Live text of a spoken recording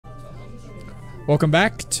Welcome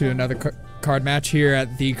back to another card match here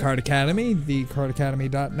at the Card Academy,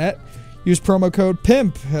 thecardacademy.net. Use promo code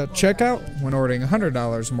PIMP at checkout when ordering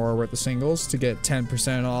 $100 or more worth of singles to get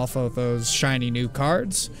 10% off of those shiny new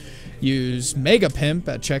cards. Use Mega Pimp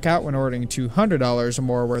at checkout when ordering $200 or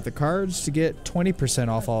more worth of cards to get 20%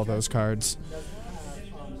 off all those cards.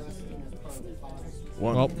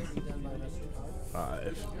 Well,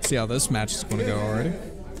 5. See how this match is going to go already.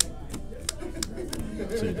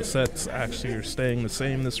 See, the sets actually are staying the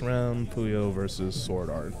same this round. Puyo versus Sword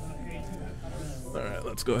Art. Alright,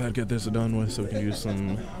 let's go ahead and get this done with so we can use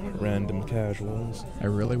some random casuals. I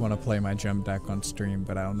really want to play my gem deck on stream,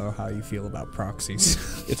 but I don't know how you feel about proxies.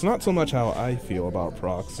 It's not so much how I feel about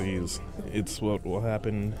proxies. It's what will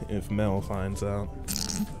happen if Mel finds out.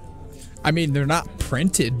 I mean, they're not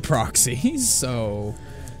printed proxies, so...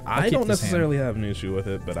 I don't necessarily have an issue with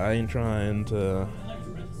it, but I ain't trying to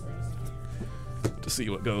see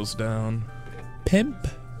what goes down. Pimp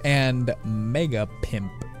and Mega Pimp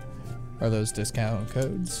are those discount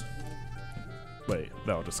codes. Wait,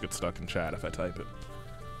 that'll just get stuck in chat if I type it.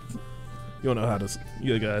 You don't know how to...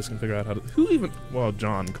 You guys can figure out how to... Who even... Well,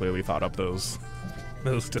 John clearly thought up those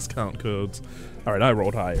discount codes. Alright, I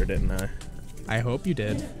rolled higher, didn't I? I hope you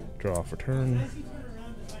did. Draw for turn.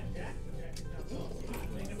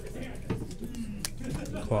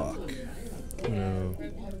 Clock. No.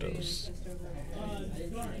 Dose.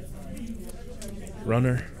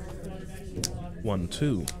 Runner. 1,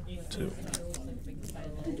 2. 2.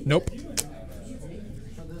 Nope.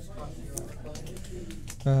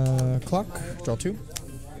 Clock. Draw 2.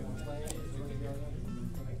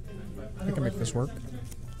 I can make this work.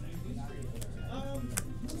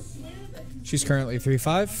 She's currently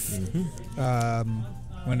 3/5.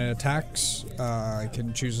 When it attacks, I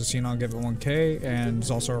can choose a Xenon, give it 1k, and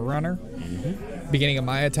it's also a runner. Beginning of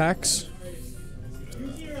my attacks.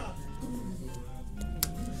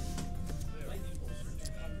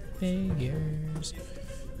 Figures.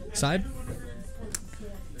 Side.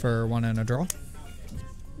 For 1 and a draw.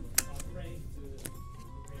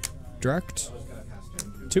 Direct.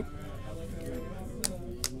 2.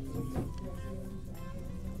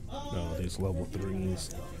 No, these level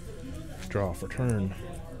 3s. Draw for turn.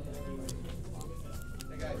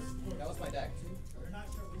 Hey guys, that was my deck.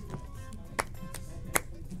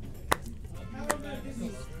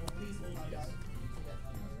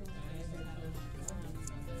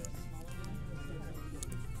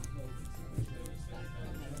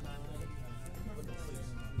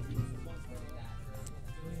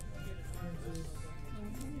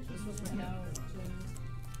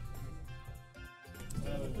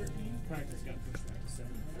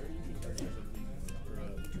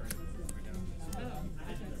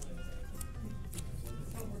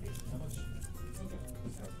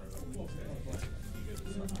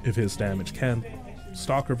 If his damage can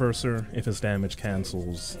stock reverser, if his damage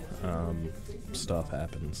cancels, stuff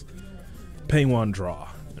happens. Pay 1, draw.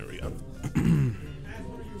 There we go.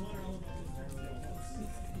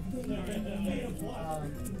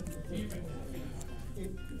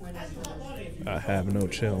 I have no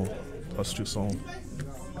chill. +2 soul.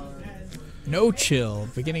 No chill.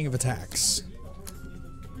 Beginning of attacks.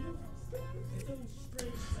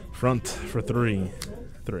 Front for 3.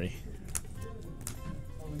 3.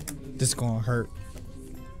 This is gonna hurt.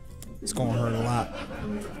 It's gonna hurt a lot.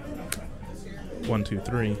 1, 2,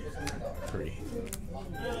 3. 3.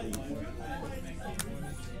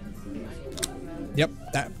 Yep,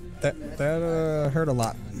 that hurt a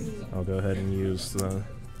lot. I'll go ahead and use the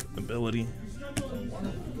ability.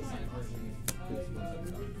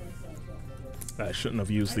 I shouldn't have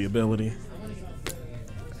used the ability.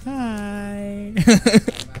 Hi.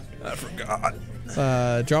 I forgot.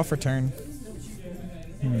 Draw for turn.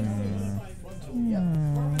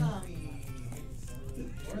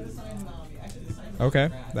 Okay,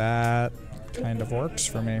 that kind of works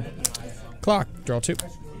for me. Clock, draw 2.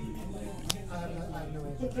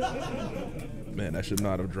 Man, I should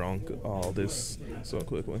not have drunk all this so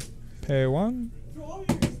quickly. Pay 1.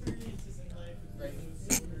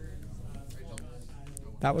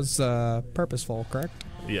 That was purposeful, correct?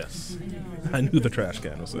 Yes. I knew the trash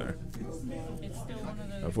can was there.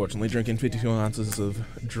 Unfortunately, drinking 52 ounces of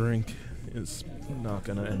drink is not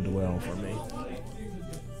going to end well for me.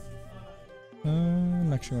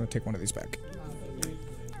 I'm actually going to take one of these back.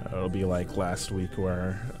 It'll be like last week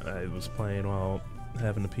where I was playing while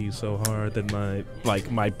having to pee so hard that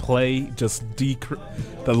my play just the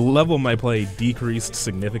level of my play decreased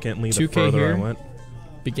significantly the 2K further here. I went.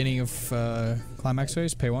 Beginning of climax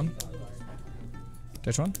phase, pay 1.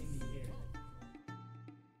 Touch 1.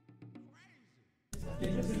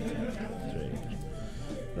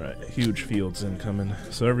 Alright, huge fields incoming.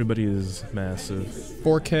 So everybody is massive.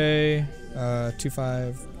 4K,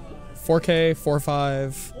 2.5, 4K,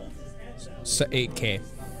 4.5, so 8K.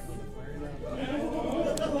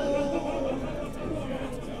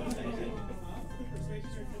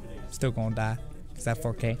 Still gonna die. Is that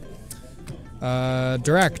 4K?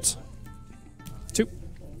 Direct. 2.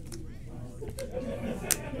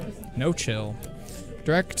 No chill.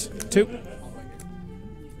 Direct. 2.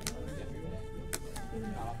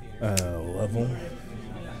 Level.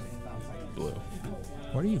 Blue.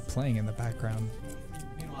 What are you playing in the background?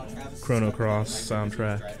 Chrono Cross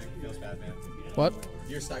soundtrack. What?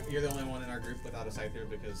 You're stuck. You're the only one in our group without a scyther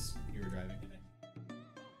because you were driving.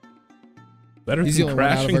 Better He's the than only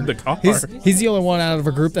one out of crashing our- the car. He's the only one out of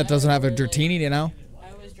a group that doesn't have a Dratini, you know?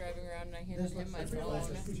 I was driving around and I handed him my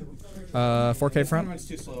phone. 4K front. Everyone's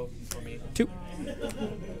too slow for me. 2.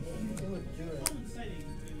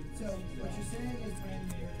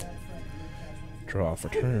 Draw for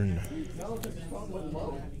turn.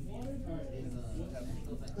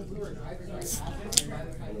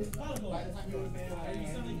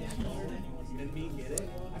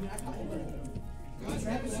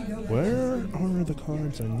 Where are the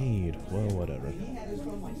cards I need? Well, whatever.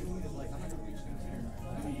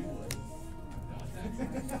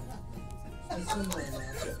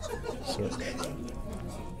 Search.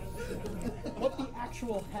 What the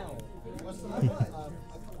actual hell?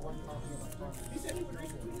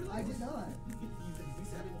 I did not.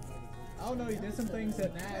 Oh no, you did some things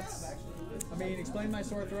at Nats. I mean, explain my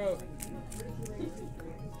sore throat.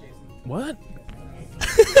 What?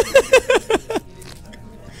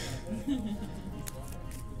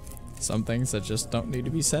 Some things that just don't need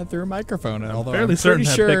to be said through a microphone. And although Fairly I'm certain pretty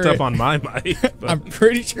that sure picked up on my mic. But I'm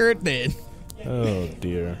pretty sure it did. oh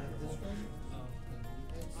dear.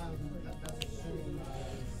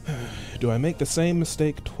 Do I make the same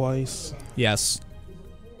mistake twice? Yes.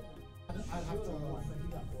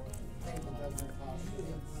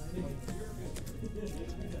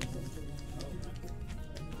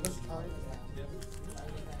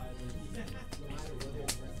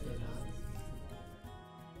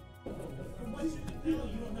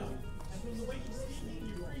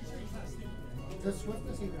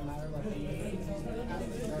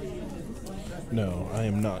 No, I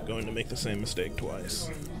am not going to make the same mistake twice.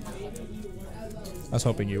 I was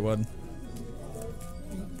hoping you would.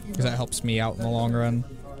 Because that helps me out in the long run.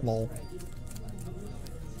 Lol.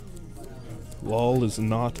 Lol is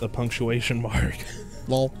not a punctuation mark.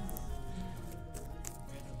 Lol.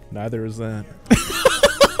 Neither is that.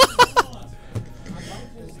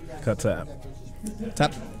 Cut tap.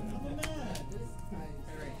 Tap.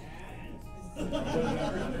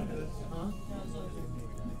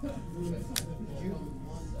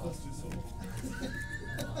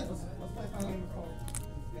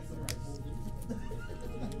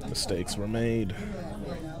 Mistakes were made.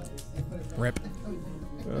 Rip.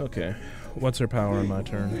 Okay. What's her power on my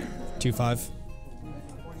turn? 2.5.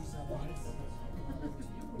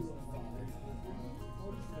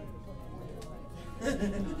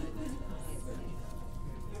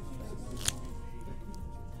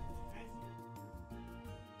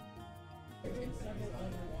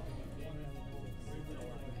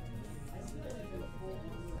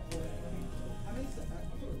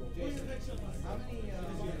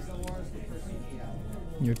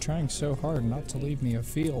 You're trying so hard not to leave me a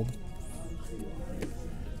field.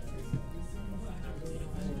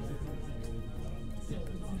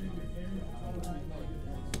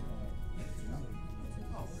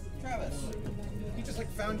 Travis, he just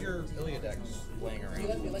like found your Iliadex laying around.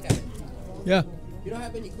 Let me look at it. Yeah. You don't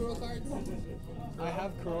have any Kuro cards? I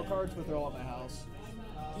have Kuro cards, but they're all at my house.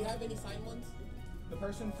 Do you have any signed ones? The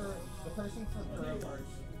person for Kuro cards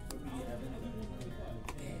would be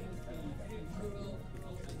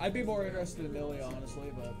I'd be more interested in Millie,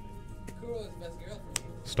 honestly, but Kuro is the best girl for me.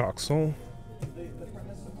 Stock Soul. the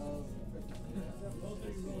premise of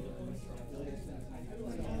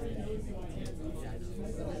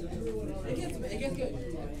It gets good.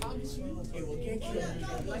 I promise you, it will get you.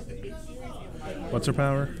 You like the big series? What's her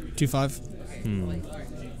power? 2.5.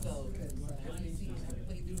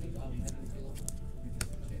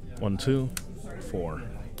 One, two, 4.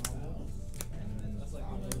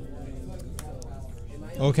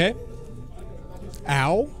 Okay.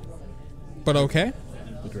 Ow. But okay.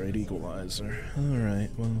 The Great Equalizer.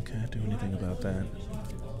 Alright, well, can't do anything about that.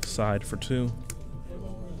 Side for 2.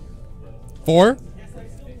 4.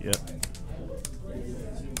 Yep.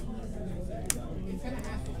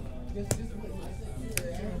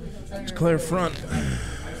 Declare front.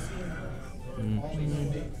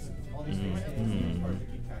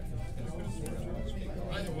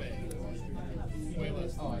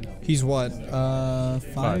 He's what?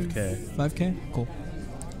 5K. 5K? Cool.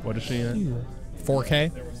 What is she at?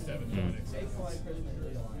 4K? Mm.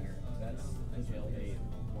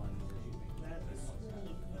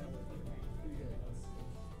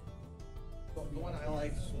 The one I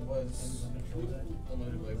liked was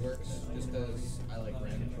Unlimited Blade Works, just because I like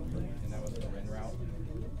Ren, and that was the Ren route.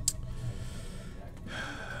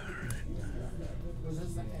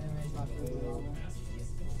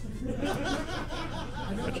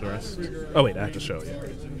 Fetch the rest. Oh wait, I have to show you.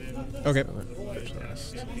 Okay. Fetch the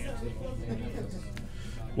rest.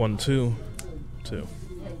 1, 2, 2.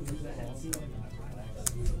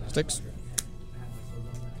 Sticks.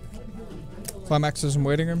 Climaxes in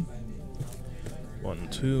waiting room. 1,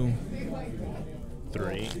 2,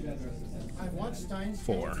 3,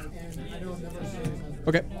 4.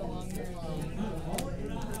 Okay.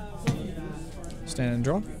 Stand and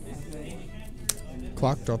draw.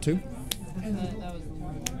 Clock, draw 2.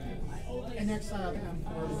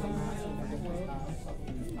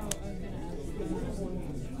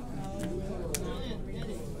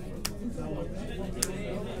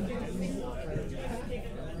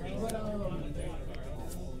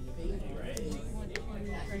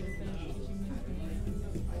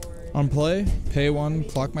 On play, pay 1,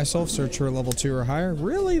 clock myself, search for level 2 or higher.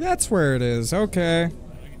 Really? That's where it is. Okay.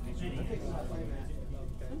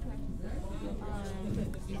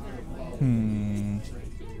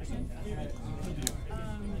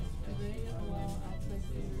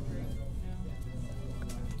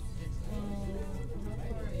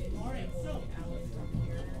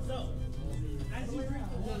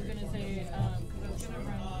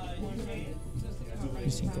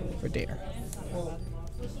 For data.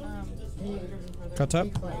 Cut tap.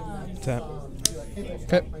 Tap.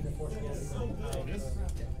 Okay.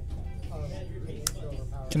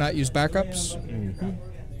 Cannot use backups.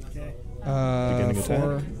 Beginning of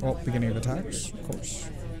 4. attack. Oh, beginning of attacks, of course.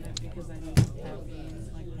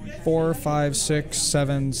 4, 5, 6,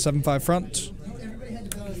 7, 7, 5 front.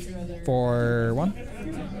 4, 1.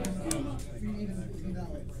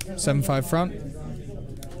 7, 5 front.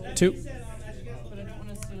 2.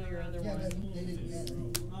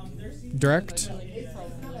 Direct.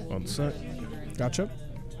 1 sec. Gotcha.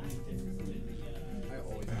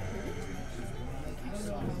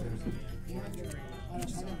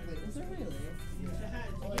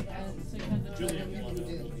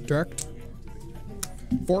 Direct.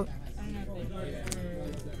 4.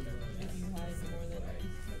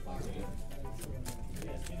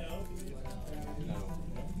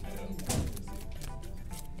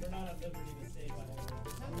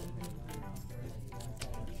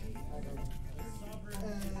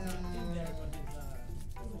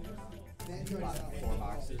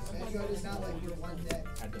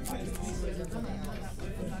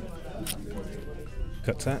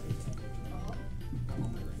 Cut tap.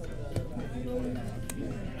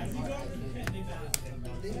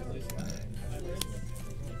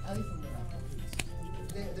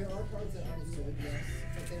 There are cards that aren't suited, yes,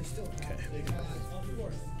 but they're still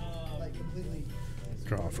like completely.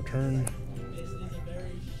 Draw for turn.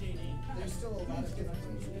 There's still a lot of different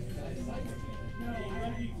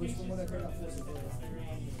which from what I've heard about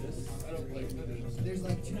there's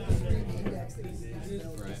like 2 or 3 in the index that you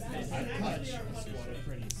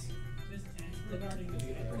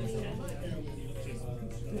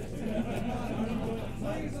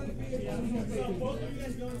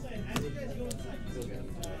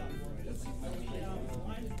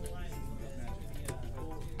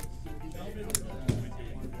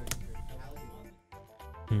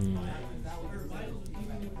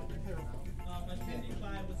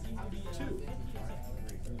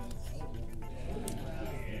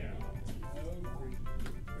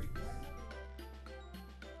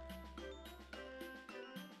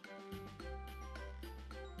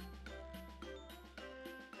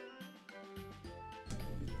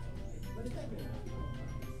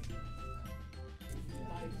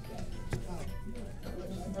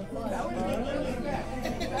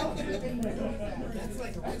That's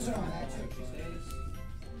like original action.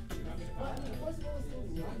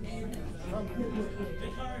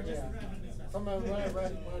 From what I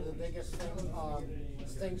read, one of the biggest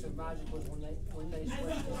things of Magic was when they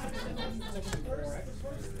switched to 64.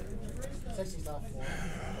 60 top 4.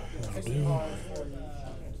 60 cards for each.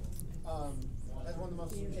 That's one of the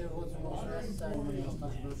most, it was the most necessary and most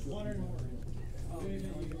controversial.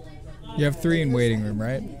 You have 3 in waiting room,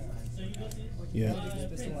 right? Yeah.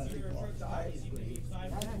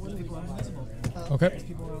 Okay.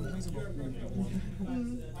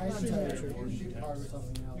 I should tell you, shoot card or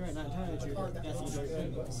something else. You're right, not entirely true. That's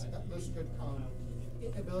good. Those are good.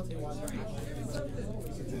 ability wise.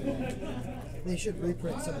 They should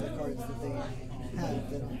reprint some of the cards that they have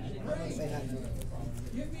that unless they have them.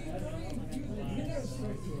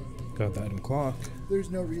 Got that in clock. There's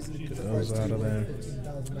no reason to Get put the those cards out of there.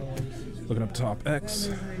 $15,000. Looking up top X.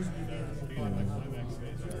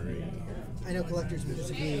 I know collectors would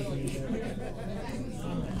disagree with me.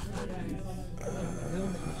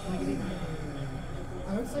 I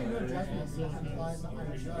would say no judgment implies that I'm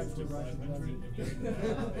judged to Russian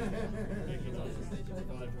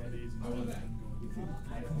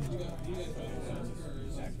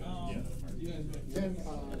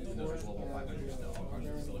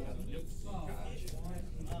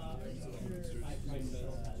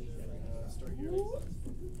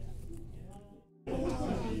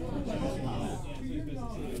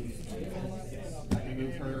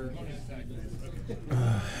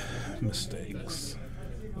Mistakes.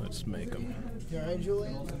 Let's make them. You alright,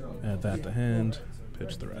 Julian? Add that to hand.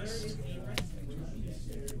 Pitch the rest.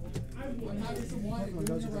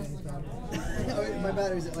 My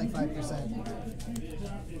battery's at like 5%.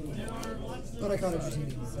 But I caught it for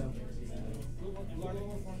TV, so.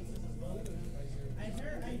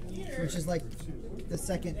 Which is like the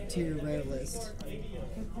second tier rare list.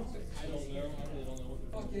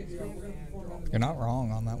 You're not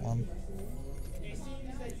wrong on that one.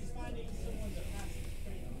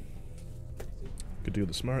 Could do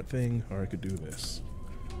the smart thing, or I could do this.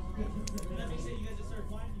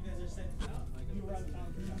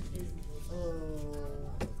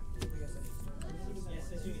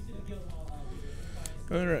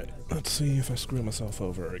 Alright, let's see if I screw myself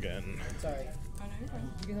over again. Sorry.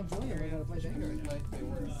 You can help Julian learn how to play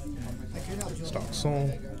Vanguard. I can help Julian. Stock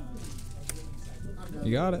Soul.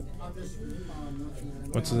 You got it.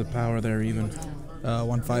 What's the power there even?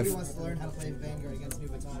 1-5. He wants to learn how to play Vanguard against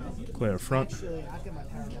Nubatama. Clear front. Actually, I get my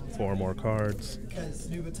power down. 4 more cards. Because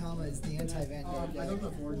Nubatama is the anti-Vanguard deck.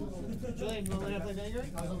 Julian, you want to learn how to play Vanguard?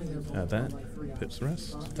 Add that. Pitch the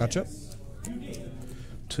rest. Gotcha.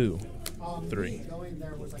 2, 3. Going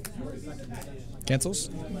there was like 40 seconds. Cancels.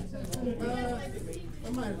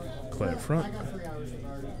 Clear front. I got 3 hours of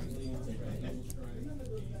guard.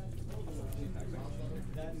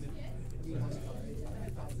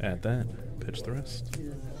 Add that. Pitch the rest.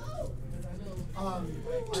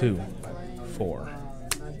 2, 4.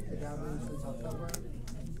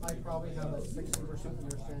 I probably have a 60%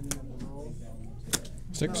 understanding of the rules.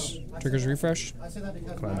 6. Triggers refresh. I say that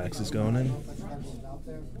because Climax is going in.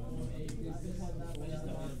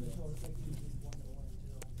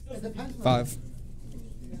 It depends on 5.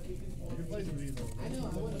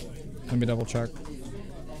 Let me double check.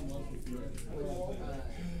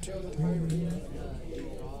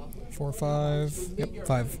 4, 5. Yep,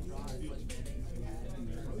 5.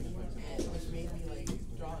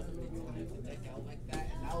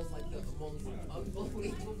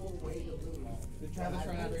 Travis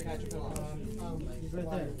ran out of catch right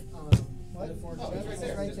there. What?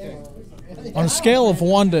 Right there. On a scale of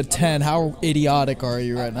 1 to 10, how idiotic are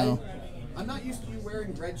you right now? I'm not used to you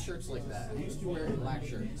wearing red shirts like that. I'm used to you wearing black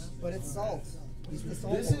shirts. But it's salt. He's the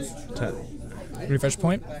salt. This is true. 10. Refresh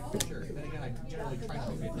point. Back to shirt. Then again, I generally try not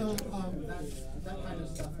to pay No, attention. that kind of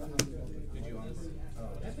stuff. Did you?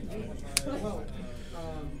 Well,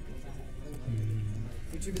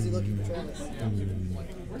 You're too busy looking for Travis.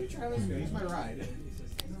 Where did Travis go? He's my ride.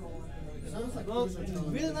 well,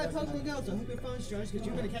 really like Pokemon Go, so hope your phone's charged because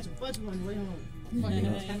you're going to catch a bunch of them on the way home.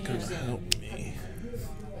 Gonna help me.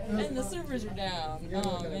 And the servers are down.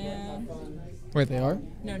 Oh man. Wait, they are?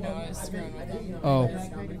 No, I was screwing with them. Oh.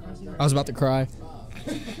 I was about to cry.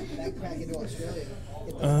 Backpack into Australia.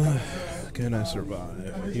 Can I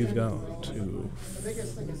survive? You've got 2,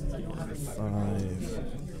 5.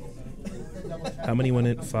 How many went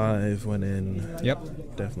in? 5 went in.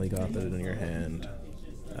 Yep. Definitely got that in your hand.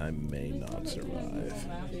 I may not survive.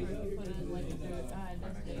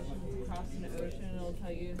 Crossing the ocean, it'll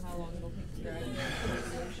tell you how long it'll take to drive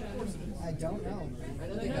across the ocean. I don't know. I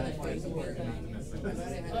know that Facebook thing.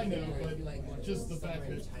 I know, but just the fact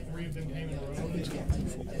that 3 of them came in a row.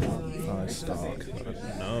 5 stock. Not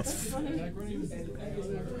enough.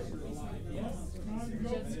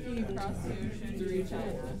 Jet ski across the ocean through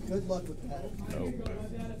China. Good luck with that. Nope.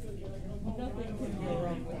 Nothing can go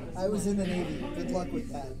wrong with I was in the Navy. Good luck with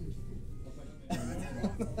that.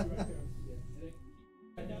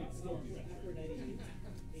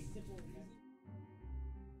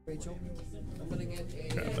 Rachel? I'm gonna get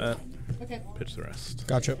a. Grab that. Okay. Pitch the rest.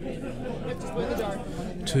 Gotcha.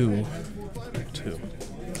 2, 2.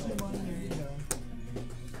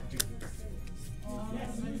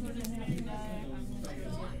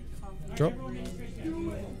 Drop.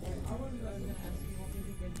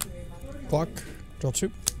 Block. Draw 2.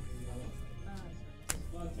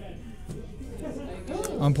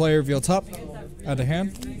 On play, reveal top. Add a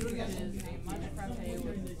hand. Is a matcha frappe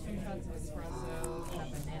with 2 cups of espresso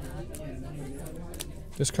and a banana.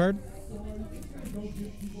 Discard.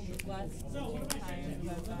 Last 2 times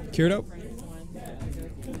I've done Cured up. different ones, but I go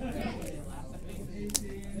through the last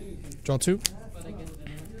Draw 2. but I get it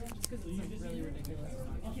anyway. Just because it's a really ridiculous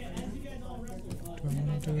amount. Do I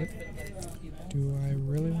want to do it? Do I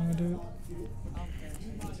really want to do it?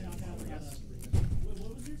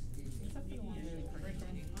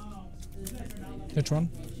 Which one?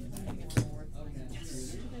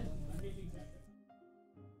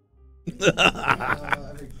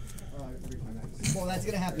 Well, that's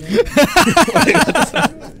gonna happen.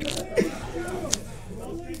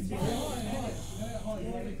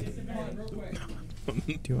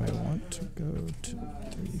 Do I want to go to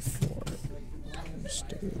 3, 4? Let's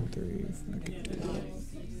do 3. I could do that.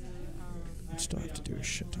 I still have to do a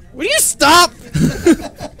shit ton. Will you stop?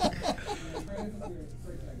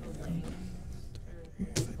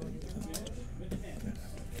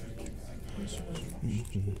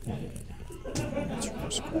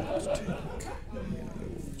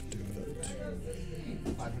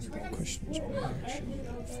 Questions.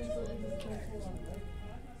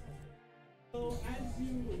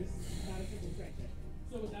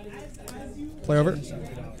 Play over.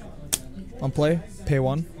 On play, pay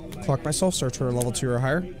 1. Clock myself, search for a level 2 or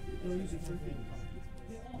higher.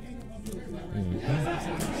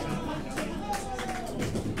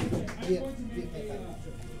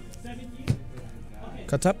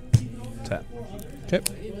 Cut tap. Tap. Okay.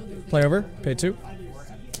 Play over, pay 2.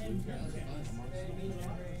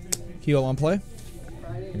 Heal on play.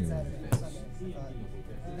 Friday and Saturday, Sunday.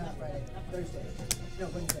 Not Friday, Thursday. No,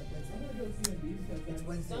 Wednesday. It's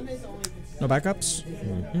Wednesday. No backups.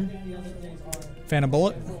 Phantom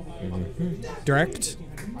bullet. Direct.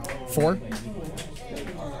 4.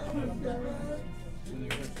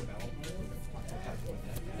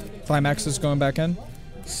 Climax is going back in.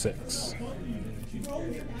 6.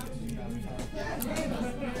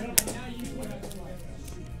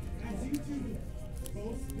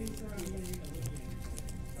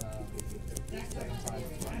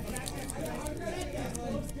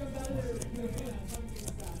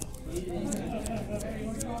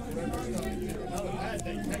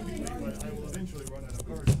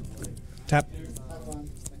 Tap.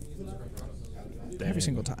 Every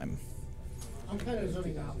single time. I'm kind of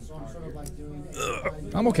zoning out, so I'm sort of like doing.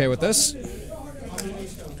 I'm okay with this.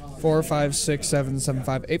 4, 5, 6, 7, 7,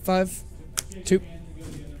 5, 8, 5. 2.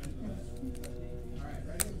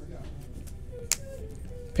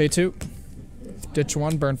 Pay 2. Ditch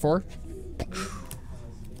 1, burn 4.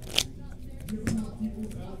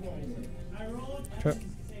 Okay.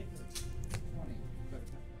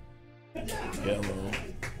 Yellow.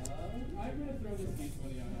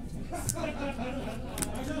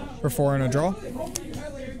 For 4 and a draw.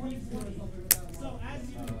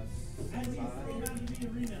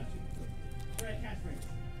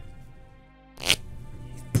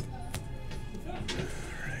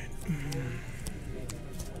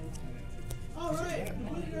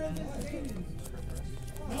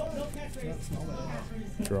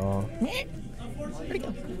 Draw. They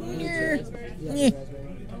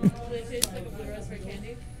taste like a blue raspberry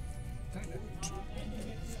candy.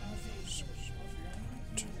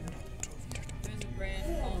 There's a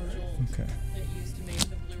brand called Jolt Okay. that used to make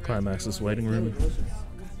the blue Climax's waiting room.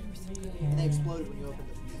 And they exploded when you opened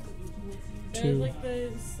it. There's 2. like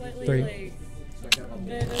the slightly 3. like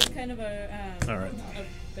there's kind of a All right.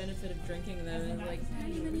 a benefit of drinking them is like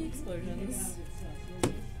tiny mini explosions.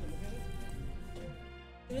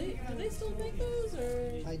 Do they still make those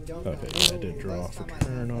or? I don't know. Okay, I did draw Last for time I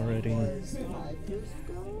turn had already. was 5 years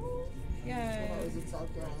ago. Yeah. I was in South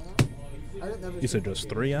Carolina. I don't never You said just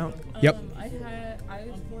 3 out? Yep. I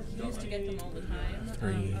used to get them all the time.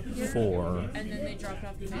 3, Up here, 4. and then they dropped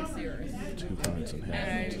off the face of the earth. 2 cards in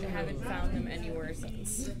hand. And I haven't found them anywhere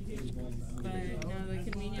since. But now the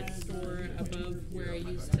convenience store above where I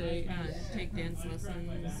used to take dance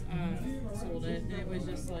lessons sold it, and it was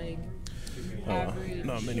just like average.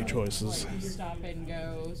 Not many choices. Stop and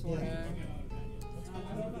go sort of.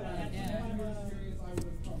 Yeah.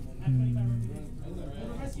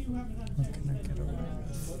 What can I get away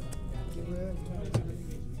with?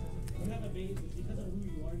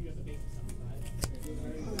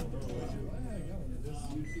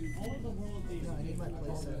 No, I need my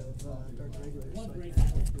place of Dark Regulars. So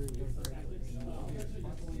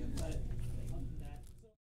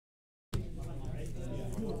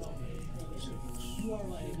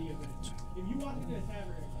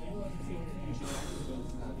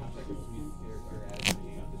I can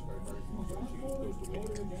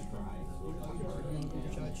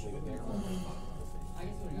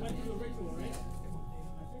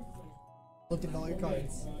Look at all your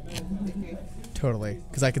cards. Totally,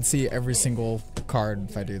 because I can see every single card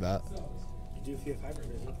if I do that. You do if you have hybrid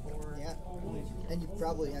vision. Yeah. And you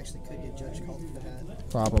probably actually could get judge called for that.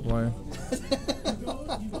 Probably.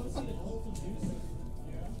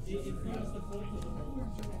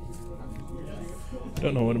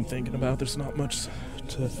 Don't know what I'm thinking about. There's not much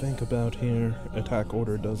to think about here. Attack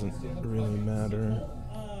order doesn't really matter.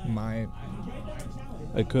 Might.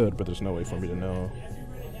 I could, but there's no way for me to know.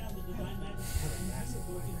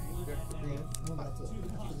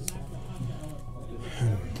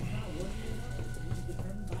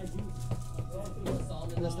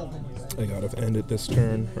 I gotta end it this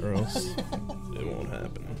turn, or else it won't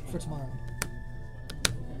happen. For tomorrow.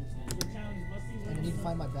 And I need to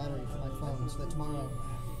find my battery for my phone so that tomorrow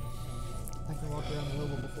I can walk around the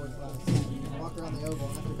oval before class. Walk around the oval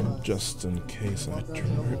after class. Just in case I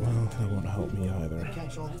turn. Well, that won't help me either.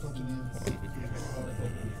 Catch all the Pokemons.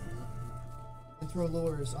 And throw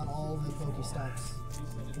lures on all the Pokestops.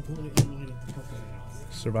 Completely unrelated to Pokemon.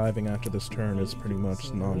 Surviving after this turn is pretty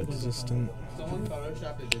much non-existent. Someone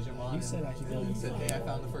photoshopped a Digimon You said I could go and said, hey, I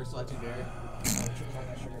found the first legendary.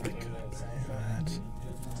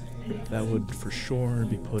 That would for sure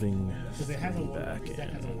be putting Because they have me a back that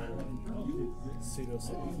has in. a pseudo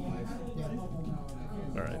 75.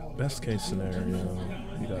 Alright, best case scenario,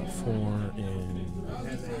 you got 4 in.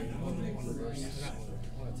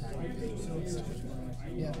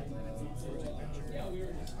 Yeah.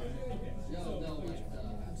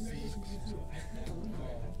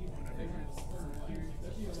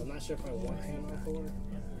 So I'm not sure if I want to hang on for.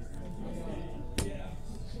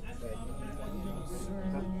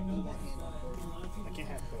 I can't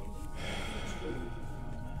have code.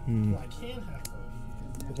 Well, I can have code,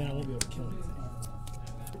 but then I won't be able to kill anything.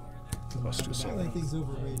 Plus 2 I feel like things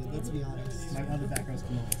overrated, let's be honest. My other back row's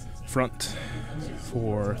come over. Front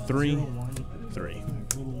for 3, 3.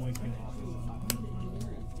 Global Voice can off.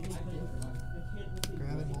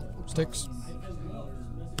 Grabbing multiple Sticks.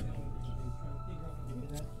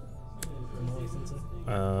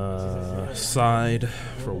 Side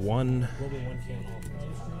for 1, Global 1 can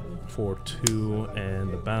off. for 2,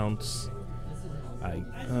 and the bounce.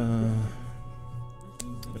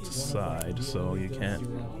 It's a side, so you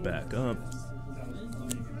can't back up.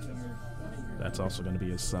 That's also going to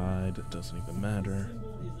be a side. It doesn't even matter.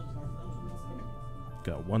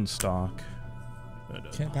 Got 1 stock.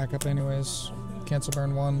 Can't back up anyways. Cancel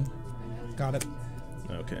burn 1. Got it.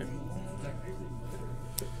 Okay.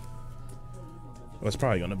 I was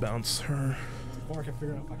probably going to bounce her. Or I can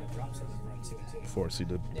figure out if I can drop something around 2 and 2. Force you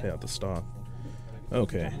to pay out the stock.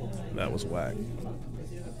 Okay, that was whack.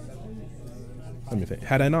 Let me think.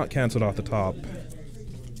 Had I not canceled off the top,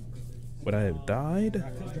 would I have died?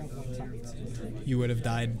 You would have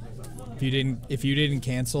died if you didn't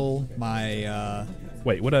cancel my.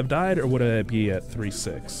 Wait, would I have died or would I be at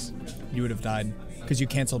 3-6? You would have died because you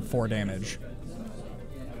canceled 4 damage.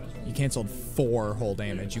 You canceled 4 whole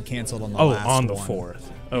damage. You canceled on the last on the one. 4th.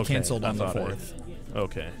 You Okay, canceled I on the thought 4th.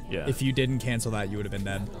 Okay, yeah. If you didn't cancel that, you would have been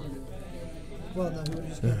dead. Well, no, he would have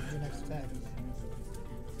just got your next attack.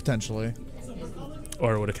 Potentially.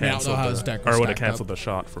 Or would have Yeah, I don't canceled know how his deck was or would have stacked canceled the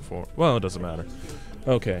shot for 4. Well, it doesn't matter.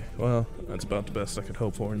 Okay, well, that's about the best I could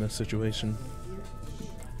hope for in this situation.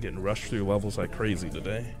 Getting rushed through levels like crazy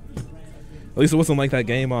today. At least it wasn't like that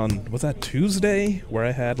game on, was that Tuesday? Where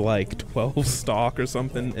I had like 12 stock or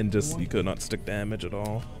something and just you could not stick damage at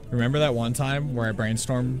all. Remember that one time where I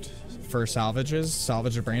brainstormed for salvages?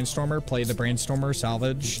 Salvaged a brainstormer, played the brainstormer,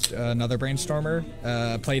 salvaged another brainstormer,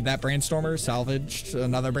 played that brainstormer, salvaged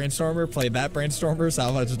another brainstormer, played that brainstormer,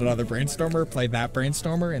 salvaged another brainstormer, played that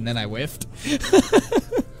brainstormer, and then I whiffed.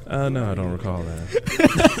 No, I don't recall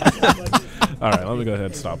that. Alright, let me go ahead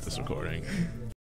and stop this recording.